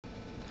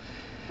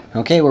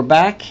Okay, we're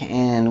back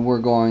and we're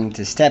going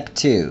to step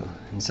 2.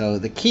 And so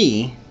the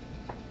key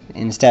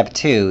in step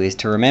 2 is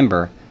to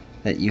remember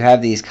that you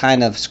have these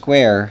kind of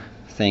square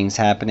things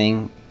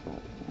happening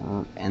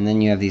and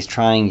then you have these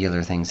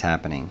triangular things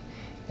happening.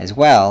 As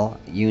well,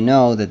 you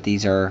know that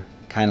these are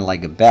kind of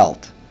like a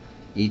belt,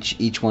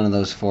 each one of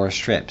those 4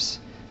 strips.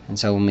 And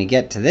so when we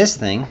get to this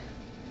thing,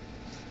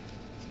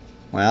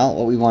 well,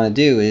 what we want to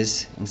do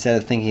is, instead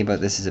of thinking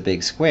about this as a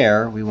big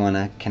square, we want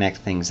to connect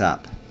things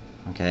up.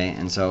 Okay,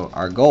 and so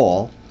our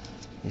goal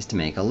is to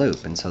make a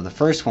loop. And so the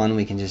first one,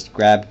 we can just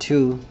grab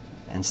 2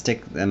 and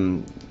stick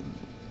them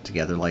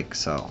together like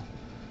so.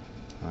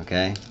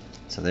 Okay,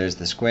 so there's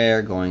the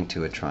square going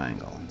to a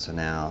triangle. And so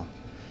now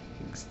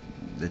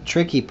the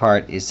tricky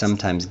part is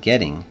sometimes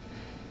getting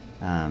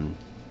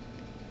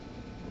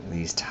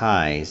these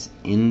ties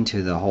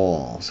into the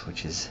holes,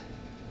 which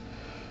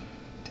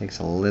takes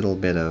a little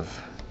bit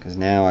of, because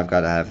now I've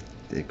got to have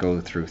it go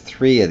through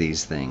 3 of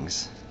these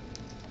things.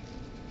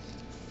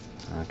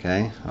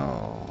 Okay,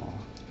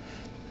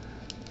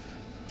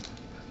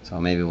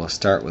 so maybe we'll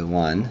start with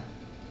 1,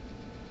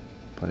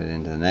 put it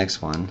into the next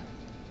one,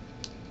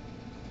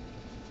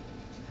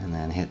 and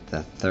then hit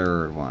the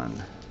 3rd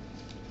one.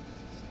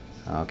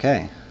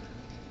 Okay,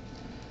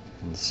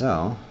 and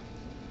so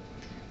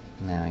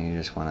now you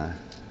just want to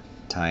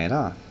tie it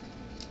off.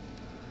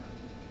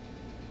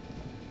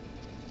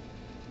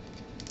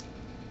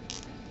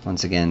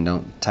 Once again,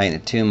 don't tighten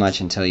it too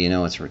much until you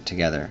know it's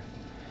together.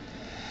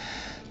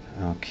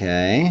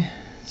 Okay,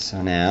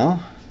 so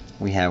now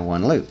we have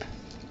 1 loop.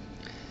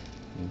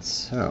 And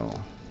so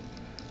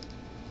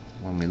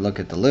when we look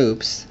at the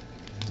loops,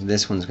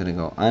 this one's going to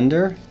go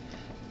under,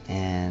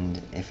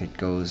 and if it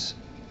goes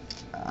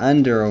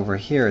under over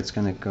here, it's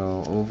going to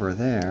go over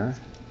there.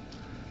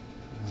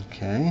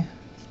 Okay,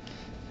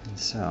 and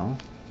so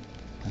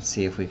let's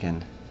see if we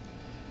can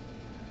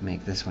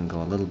make this one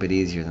go a little bit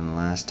easier than the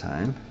last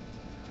time.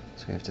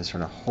 So we have to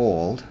sort of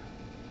hold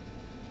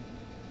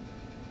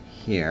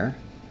here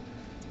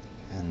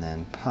and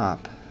then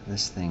pop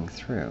this thing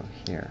through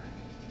here.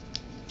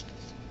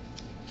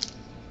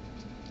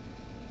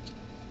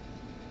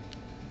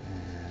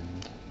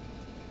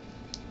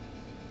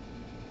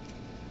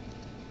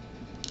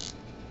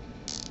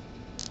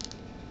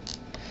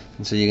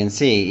 And so you can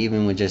see,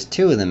 even with just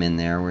 2 of them in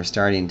there, we're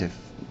starting to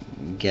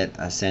get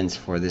a sense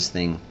for this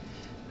thing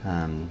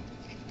to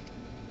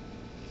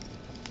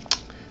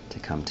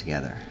come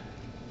together.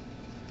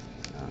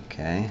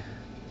 Okay,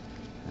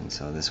 and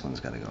so this one's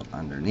got to go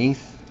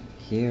underneath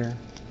here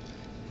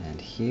and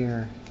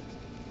here.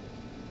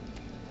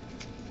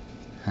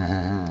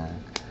 A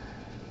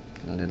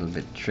little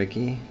bit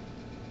tricky.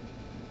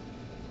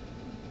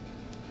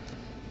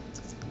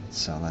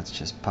 So let's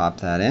just pop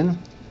that in.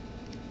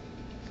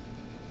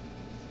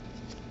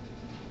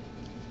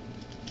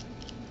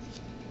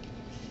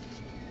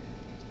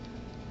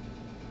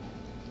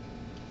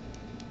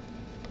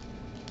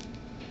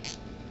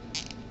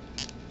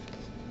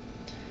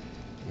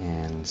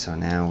 And so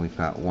now we've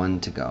got 1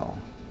 to go.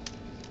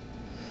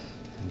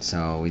 And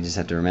so we just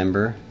have to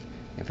remember,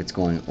 if it's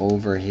going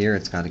over here,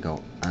 it's got to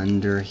go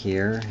under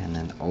here, and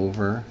then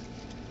over,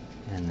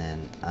 and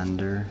then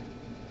under,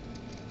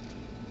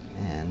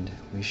 and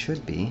we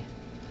should be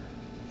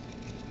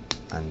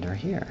under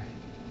here.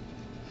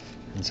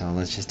 And so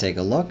let's just take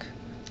a look.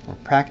 We're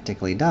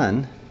practically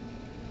done,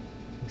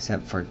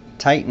 except for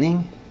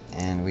tightening,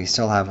 and we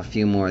still have a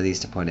few more of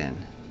these to put in.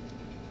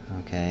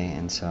 Okay,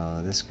 and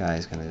so this guy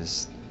is going to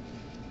just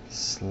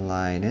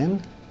slide in.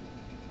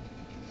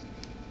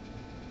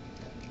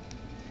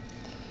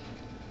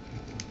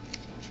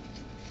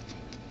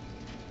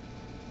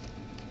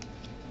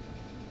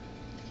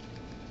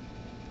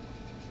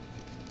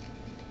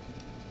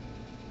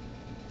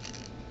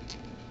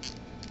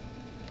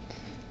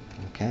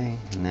 Okay,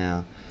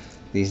 now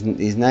these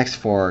next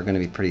 4 are going to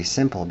be pretty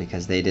simple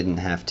because they didn't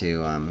have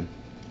to,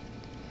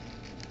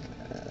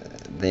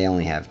 they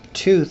only have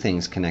 2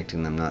 things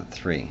connecting them, not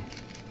 3.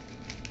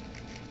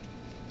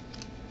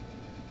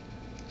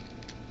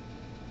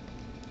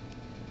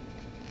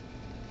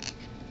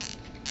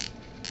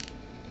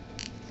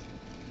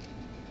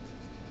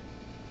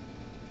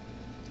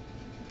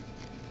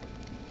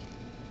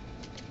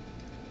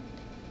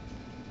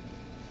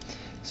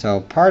 So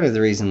part of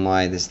the reason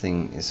why this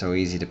thing is so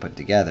easy to put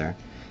together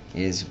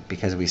is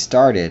because we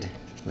started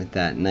with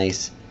that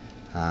nice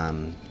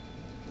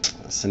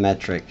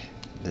symmetric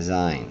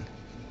design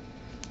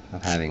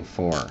of having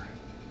 4.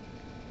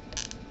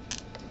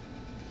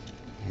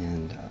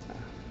 And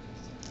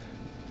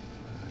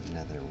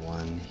another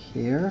 1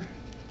 here.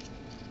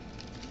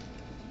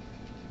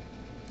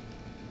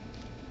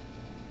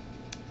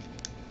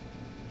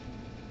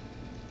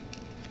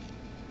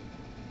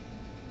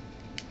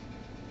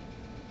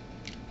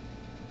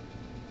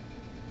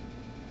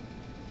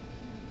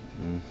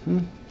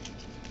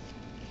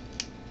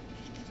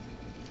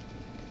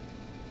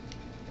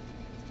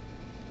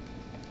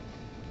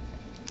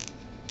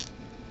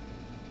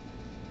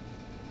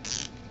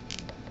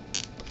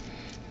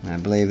 And I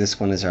believe this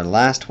one is our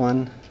last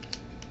one.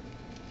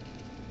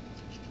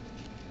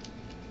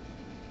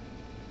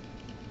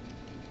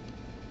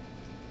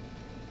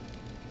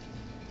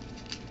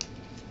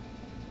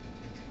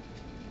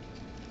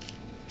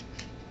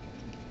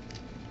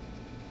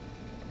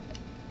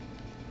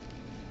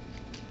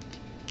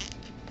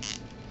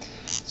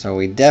 So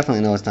we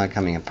definitely know it's not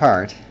coming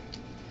apart.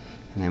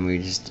 And then we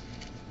just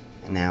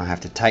now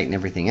have to tighten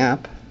everything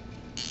up.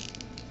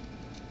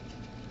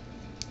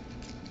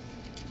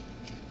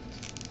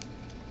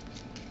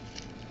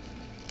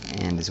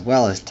 And as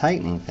well as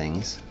tightening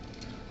things,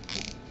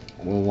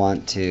 we'll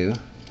want to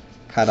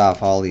cut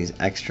off all these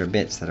extra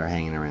bits that are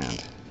hanging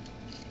around.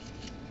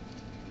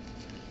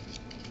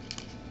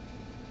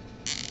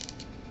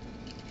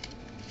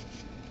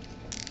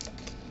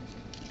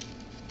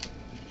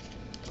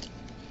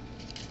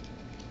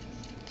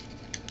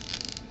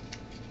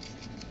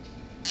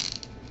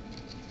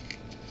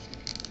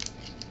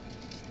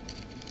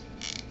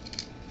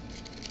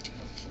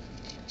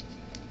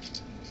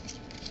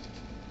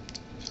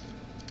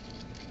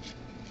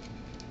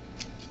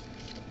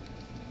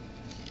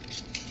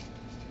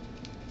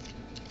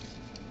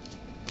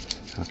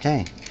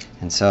 Okay,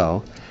 and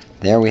so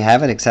there we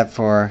have it, except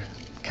for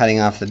cutting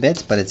off the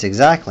bits, but it's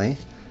exactly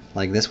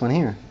like this one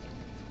here.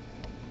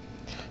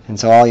 And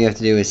so all you have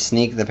to do is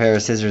sneak the pair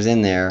of scissors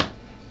in there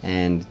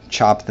and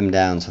chop them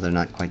down so they're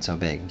not quite so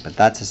big. But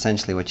that's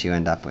essentially what you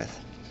end up with.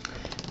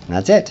 And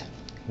that's it.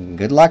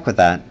 Good luck with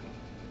that.